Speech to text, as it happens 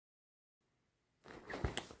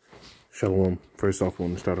Shalom. First off, I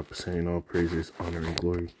want to start off by saying all praises, honor, and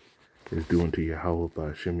glory is due unto Yahweh by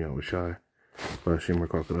Hashem Yahushai, by Hashem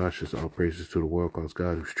Rakakadashis. All praises to the world cause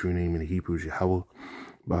God, whose true name in the Hebrew is Yahweh,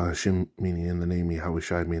 by Hashem, meaning in the name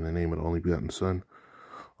Yahushai, meaning in the name of the only begotten Son.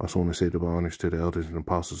 Also want to say double honors to the elders and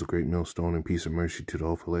apostles of great millstone, and peace and mercy to the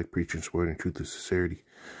whole elect, preaching word and truth and sincerity.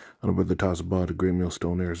 I'm Brother Tazabah, the great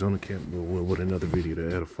millstone, Arizona camp, with another video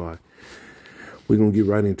to edify. We're going to get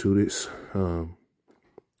right into this.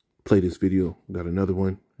 Play this video. Got another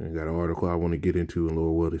one and got an article I want to get into, and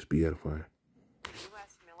Lord will this be edifying. The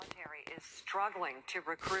U.S. military is struggling to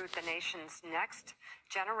recruit the nation's next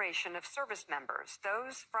generation of service members,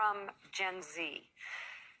 those from Gen Z.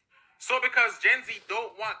 So because Gen Z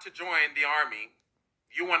don't want to join the army,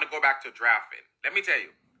 you want to go back to drafting. Let me tell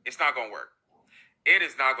you, it's not going to work. It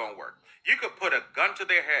is not going to work. You could put a gun to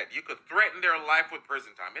their head. You could threaten their life with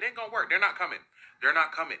prison time. It ain't going to work. They're not coming. They're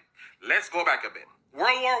not coming. Let's go back a bit.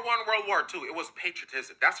 World War I, World War II, it was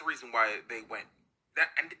patriotism. That's the reason why they went.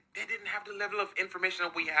 And they didn't have the level of information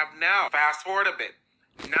that we have now. Fast forward a bit.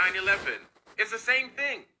 9/11. It's the same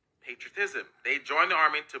thing. Patriotism. They joined the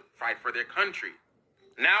army to fight for their country.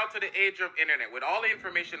 Now to the age of internet, with all the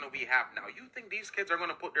information that we have now, you think these kids are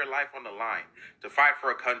going to put their life on the line to fight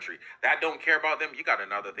for a country that don't care about them? You got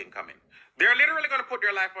another thing coming. They're literally going to put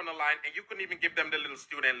their life on the line, and you couldn't even give them the little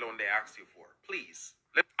student loan they asked you for. Please.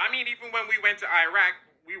 I mean, even when we went to Iraq,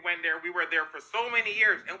 we were there for so many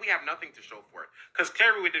years, and we have nothing to show for it. Because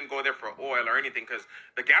clearly we didn't go there for oil or anything, because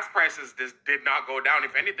the gas prices did not go down.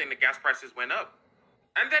 If anything, the gas prices went up.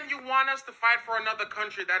 And then you want us to fight for another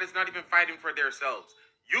country that is not even fighting for themselves.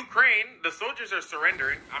 Ukraine, the soldiers are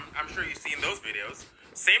surrendering. I'm sure you've seen those videos.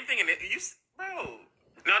 Same thing in it. Bro.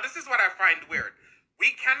 Now, this is what I find weird.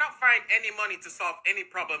 We cannot find any money to solve any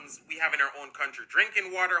problems we have in our own country.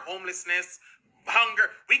 Drinking water, homelessness, hunger.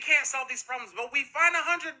 We can't solve these problems, but we find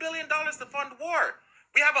 $100 billion to fund war.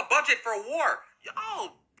 We have a budget for war.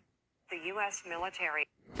 Yo. The U.S. military.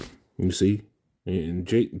 You see? And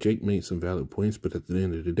Jake made some valid points, but at the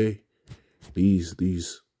end of the day, this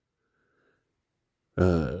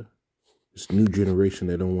new generation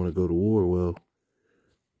that don't want to go to war, well,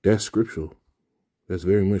 that's scriptural. That's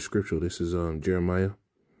very much scriptural. This is Jeremiah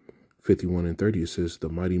 51:30. It says, "The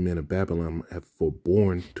mighty men of Babylon have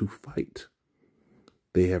forborne to fight.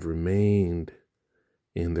 They have remained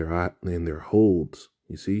in their holds."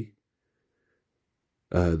 You see,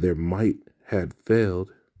 their might had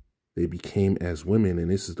failed. They became as women, and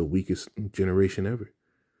this is the weakest generation ever.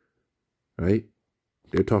 Right?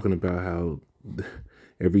 They're talking about how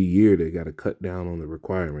every year they got to cut down on the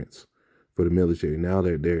requirements for the military. Now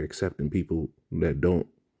they're accepting people that don't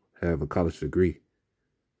have a college degree.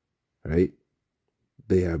 Right?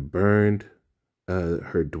 They have burned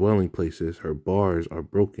her dwelling places. Her bars are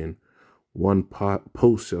broken. One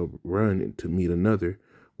post shall run to meet another,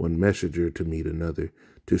 one messenger to meet another,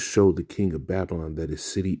 to show the king of Babylon that his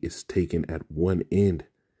city is taken at one end.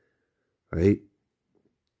 Right?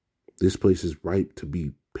 This place is ripe to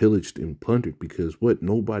be pillaged and plundered, because what?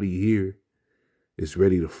 Nobody here is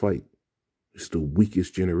ready to fight. It's the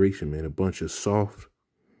weakest generation, man. A bunch of soft,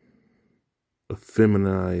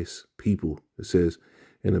 effeminized people. It says,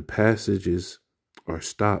 "And the passages are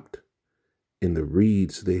stopped, in the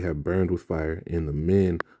reeds they have burned with fire, and the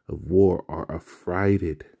men of war are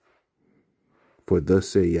affrighted. For thus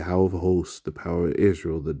say Yahweh of hosts, the power of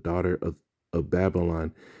Israel, the daughter of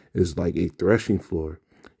Babylon is like a threshing floor.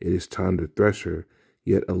 It is time to thresh her,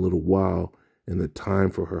 yet a little while, and the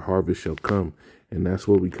time for her harvest shall come." And that's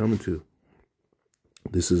what we're coming to.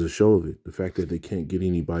 This is a show of it. The fact that they can't get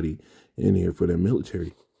anybody in here for their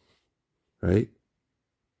military. Right?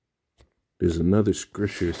 There's another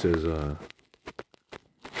scripture that says,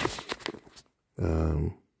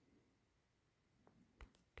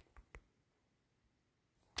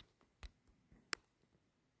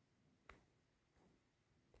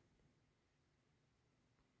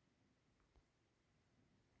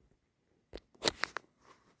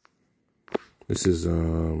 this is,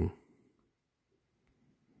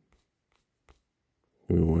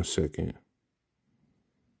 give me 1 second.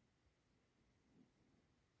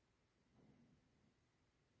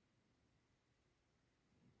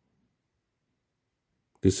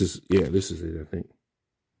 This is it, I think.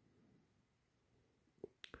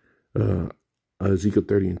 Ezekiel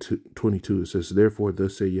 30:22, it says, "Therefore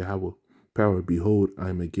thus say Yahweh, power, behold, I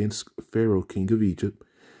am against Pharaoh, king of Egypt,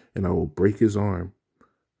 and I will break his arm,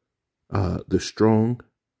 the strong,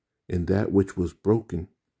 and that which was broken,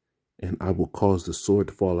 and I will cause the sword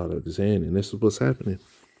to fall out of his hand." And this is what's happening.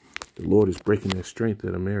 The Lord is breaking that strength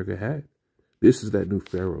that America had. This is that new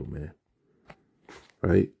Pharaoh, man.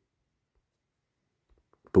 Right?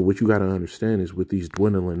 But what you got to understand is with these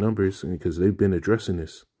dwindling numbers, because they've been addressing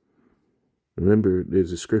this. Remember,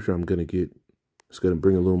 there's a scripture I'm going to get. It's going to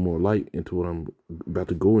bring a little more light into what I'm about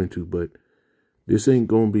to go into. But this ain't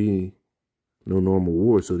going to be no normal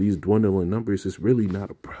war. So these dwindling numbers is really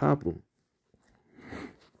not a problem.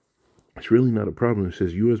 It's really not a problem. It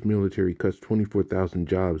says U.S. military cuts 24,000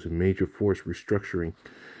 jobs in major force restructuring.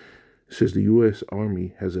 It says the U.S.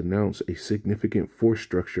 Army has announced a significant force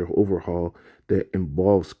structure overhaul that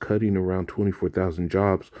involves cutting around 24,000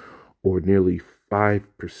 jobs, or nearly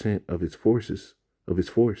 5% of its force.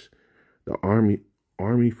 The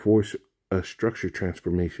Army force structure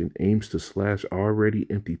transformation aims to slash already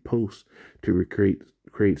empty posts to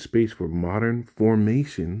create space for modern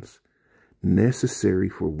formations necessary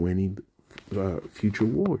for winning future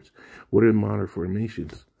wars. What are modern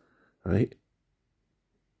formations? Right?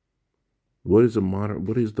 What is the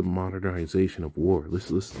modernization of war? Let's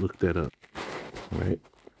look that up. Right?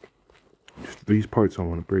 These parts I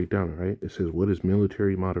want to break down. Right? It says, what is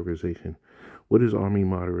military modernization? What is army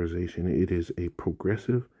modernization? It is a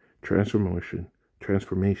progressive transformation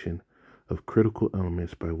of critical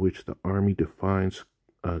elements by which the army defines,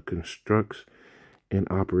 constructs, and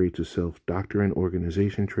operates itself: doctrine,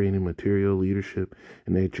 organization, training, material, leadership,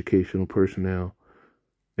 and education personnel,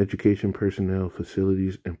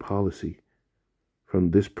 facilities, and policy.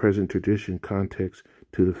 From this present tradition context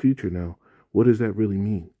to the future now, what does that really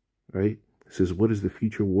mean, right? It says, what is the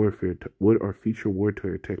future warfare? What are future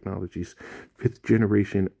warfare technologies? Fifth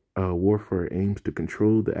generation warfare aims to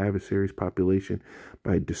control the adversary's population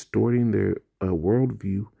by distorting their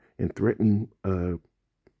worldview and threatening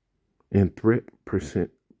threat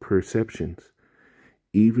perceptions,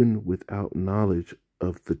 even without knowledge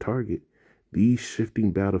of the target. These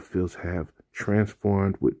shifting battlefields have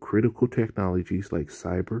transformed with critical technologies like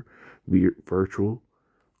cyber, virtual,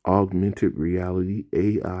 augmented reality,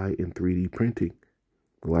 AI, and 3D printing.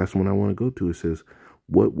 The last one I want to go to, it says,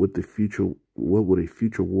 what would a future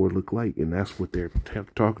war look like? And that's what they're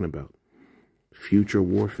talking about. Future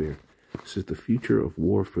warfare. It says the future of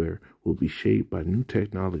warfare will be shaped by new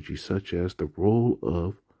technology such as the role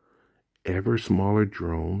of ever smaller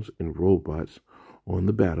drones and robots on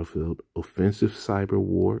the battlefield, offensive cyber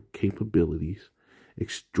war capabilities,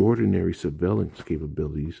 extraordinary surveillance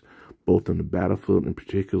capabilities, both on the battlefield and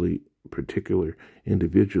particular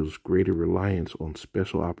individuals' greater reliance on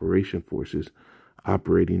special operation forces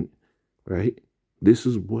operating, right? This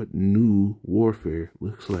is what new warfare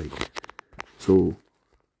looks like. So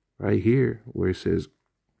right here where it says,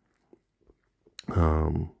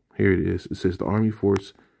 here it is. It says the Army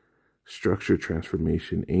Force structure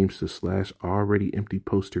transformation aims to slash already empty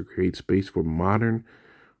posts to create space for modern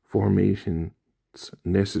formations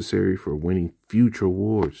necessary for winning future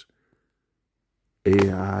wars.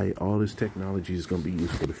 AI, all this technology is going to be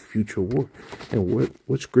used for the future war. And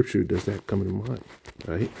what scripture does that come to mind,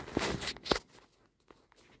 right?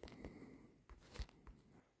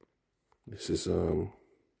 This is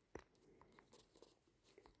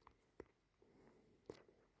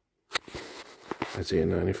Isaiah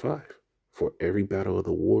 95. For every battle of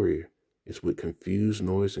the warrior is with confused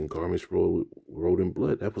noise and garments rolled in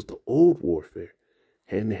blood. That was the old warfare.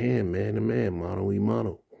 Hand to hand, man to man, mano a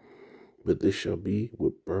mano. But this shall be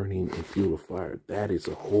with burning and fuel of fire. That is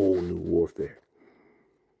a whole new warfare.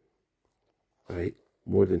 Right?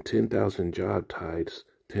 More than 10,000 jobs tied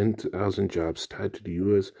to the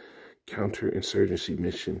U.S. counterinsurgency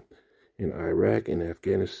mission in Iraq and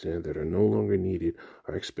Afghanistan that are no longer needed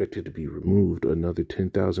are expected to be removed. Another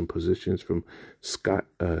 10,000 positions from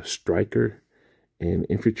Stryker and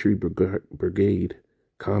infantry brigade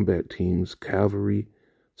combat teams, cavalry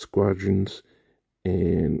squadrons,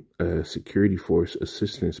 and security force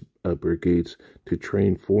assistance brigades to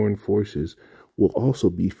train foreign forces will also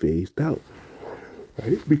be phased out,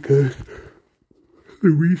 right? Because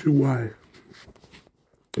the reason why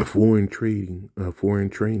foreign training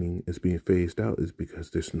is being phased out is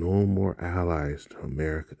because there's no more allies to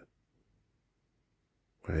America,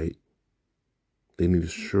 right? They need to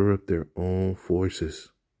shore up their own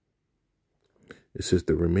forces. It says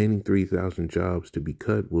the remaining 3,000 jobs to be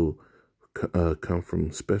cut will come from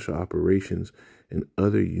special operations and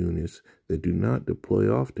other units that do not deploy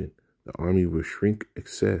often. The Army will shrink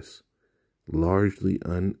excess, largely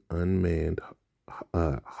unmanned,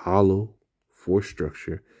 hollow force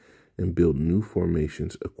structure and build new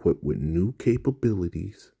formations equipped with new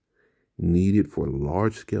capabilities needed for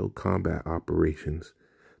large-scale combat operations,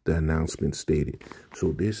 the announcement stated.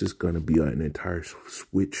 So this is going to be an entire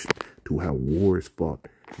switch to how war is fought.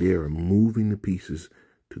 They are moving the pieces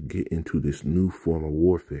to get into this new form of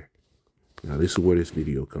warfare. Now, this is where this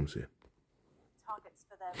video comes in. Targets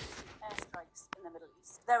for their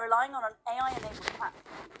They're relying on an AI-enabled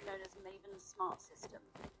platform known as Maven's Smart System.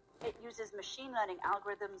 It uses machine learning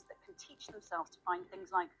algorithms that can teach themselves to find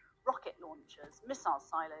things like rocket launchers, missile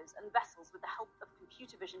silos, and vessels with the help of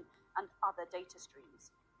computer vision and other data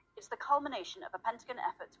streams. It's the culmination of a Pentagon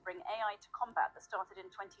effort to bring AI to combat that started in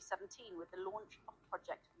 2017 with the launch of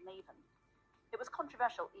Project Maven. It was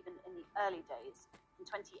controversial even in the early days. In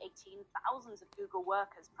 2018, thousands of Google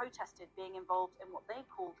workers protested being involved in what they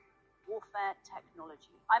called warfare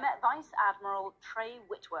technology. I met Vice Admiral Trey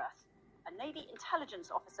Whitworth, a Navy intelligence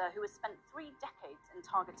officer who has spent 3 decades in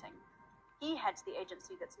targeting. He heads the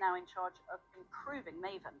agency that's now in charge of improving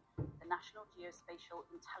Maven, the National Geospatial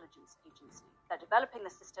Intelligence Agency. They're developing the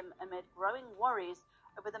system amid growing worries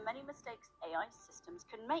over the many mistakes AI systems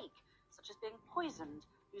can make, such as being poisoned,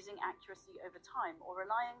 losing accuracy over time, or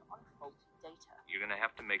relying on faulty data. You're going to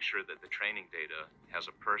have to make sure that the training data has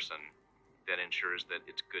a person that ensures that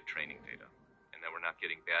it's good training data, and that we're not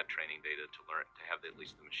getting bad training data to have at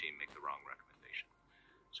least the machine make the wrong recommendation.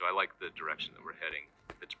 So I like the direction that we're heading.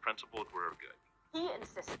 If it's principled, we're good. He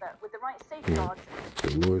insists that with the right safeguards...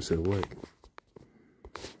 The Lord said what?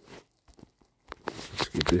 Let's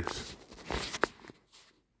get this.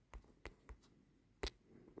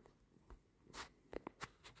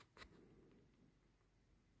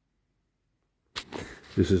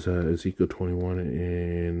 This is Ezekiel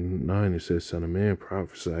 21:9. It says, Son of man,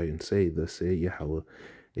 prophesy and say, thus said Yahweh,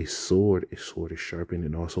 a sword is sharpened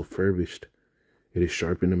and also furbished. It is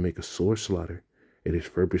sharpened to make a sore slaughter. It is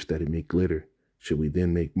furbished that it may glitter. Should we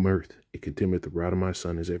then make mirth? It condemneth the rod of my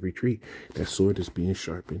son is every tree. That sword that's being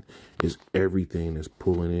sharpened is everything that's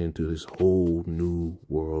pulling into this whole new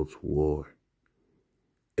world's war.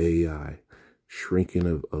 AI, shrinking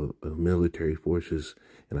of military forces.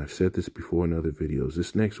 And I've said this before in other videos.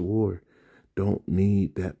 This next war don't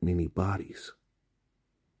need that many bodies.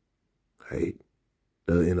 Right?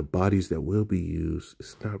 And the bodies that will be used,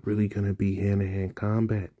 it's not really going to be hand-to-hand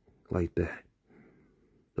combat like that.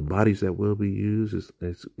 The bodies that will be used,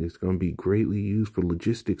 it's going to be greatly used for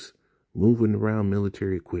logistics, moving around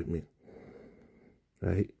military equipment.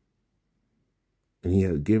 Right? And he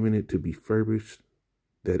has given it to be furbished,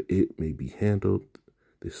 that it may be handled.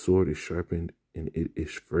 The sword is sharpened, and it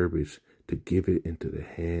is furbished to give it into the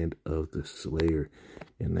hand of the slayer.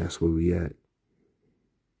 And that's where we at.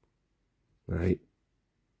 Right?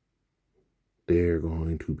 They're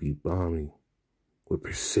going to be bombing with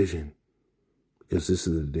precision, because this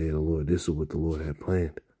is the day of the Lord. This is what the Lord had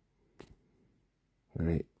planned. All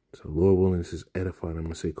right. So, Lord willing, this is edified. I'm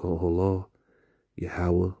going to say, Kol Holah,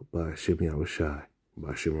 Yahweh, Ba'ashem Yahushai,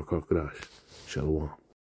 Ba'ashem Rakakadash, Shalom.